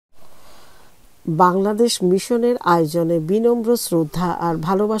বাংলাদেশ মিশনের আয়োজনে বিনম্র শ্রদ্ধা আর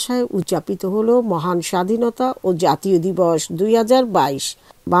ভালোবাসায় উদযাপিত হলো মহান স্বাধীনতা ও জাতীয় দিবস 2022।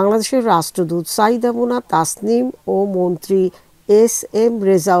 বাংলাদেশের রাষ্ট্রদূত সাইদা তাসনিম ও মন্ত্রী এস.এম.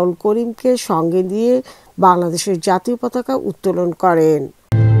 রেজাউল করিমকে সঙ্গে নিয়ে বাংলাদেশের জাতীয় পতাকা উত্তোলন করেন।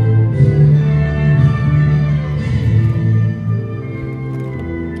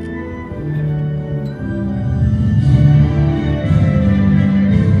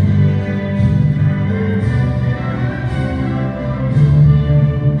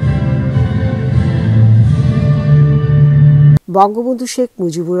 বঙ্গবন্ধু শেখ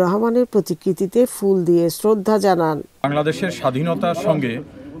মুজিবুর রহমানের প্রতিকৃতিতে ফুল দিয়ে শ্রদ্ধা জানান। বাংলাদেশের স্বাধীনতার সঙ্গে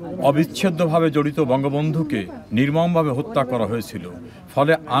অবিচ্ছেদ্যভাবে জড়িত বঙ্গবন্ধুকে নির্মমভাবে হত্যা করা হয়েছিল,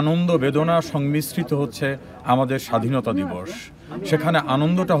 ফলে আনন্দ বেদনা সংমিশ্রিত হচ্ছে আমাদের স্বাধীনতা দিবস। সেখানে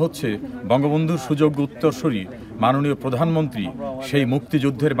আনন্দটা হচ্ছে বঙ্গবন্ধুর সুযোগ্য উত্তরসূরি মাননীয় প্রধানমন্ত্রী সেই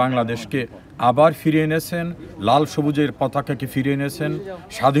মুক্তিযুদ্ধের বাংলাদেশকে আবার ফিরিয়ে এনেছেন, লাল সবুজের পতাকাকে ফিরিয়ে এনেছেন,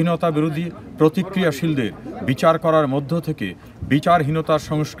 স্বাধীনতা বিরোধী প্রতিক্রিয়াশীলদের বিচার করার মধ্য থেকে বিচারহীনতার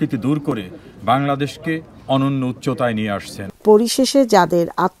সংস্কৃতি দূর করে বাংলাদেশকে অনন্য উচ্চতায় নিয়ে আসছেন। পরিশেষে যাদের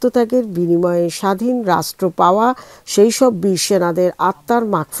আত্মত্যাগের বিনিময়ে স্বাধীন রাষ্ট্র পাওয়া সেই সব বীর সেনাদের আত্মার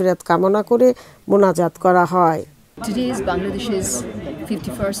মাগফিরাত কামনা করে মোনাজাত করা হয়। Today is Bangladesh's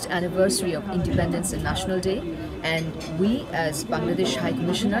 51st anniversary of Independence and National Day, and we as Bangladesh High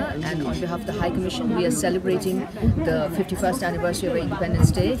Commissioner and on behalf of the High Commission, we are celebrating the 51st anniversary of our Independence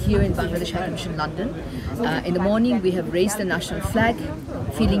Day here in Bangladesh High Commission, London. In the morning we have raised the national flag,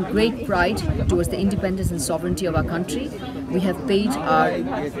 feeling great pride towards the independence and sovereignty of our country. We have paid our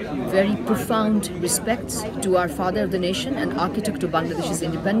very profound respects to our father of the nation and architect of Bangladesh's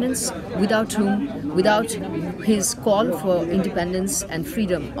independence, without his call for independence and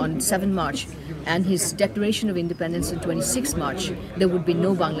freedom on 7 March and his declaration of independence on 26 March, there would be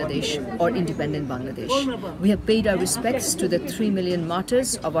no Bangladesh or independent Bangladesh. We have paid our respects to the 3 million martyrs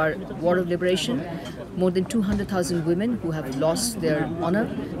of our war of liberation, more than 200,000 women who have lost their honor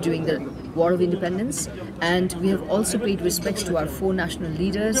during the War of Independence, and we have also paid respects to our 4 national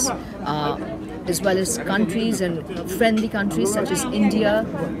leaders, as well as countries and friendly countries such as India,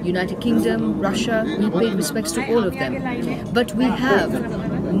 United Kingdom, Russia. We have paid respects to all of them. But we have,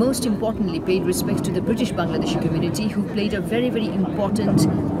 most importantly, paid respects to the British Bangladeshi community, who played a very, very important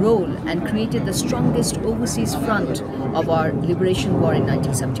role and created the strongest overseas front of our liberation war in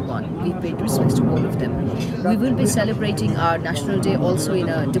 1971. We paid respects to all of them. We will be celebrating our National Day also in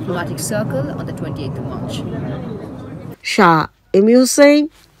a diplomatic circle on the 28th of March. Shah Emi Hussain,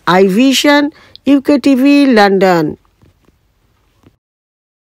 iVision, UK TV, London.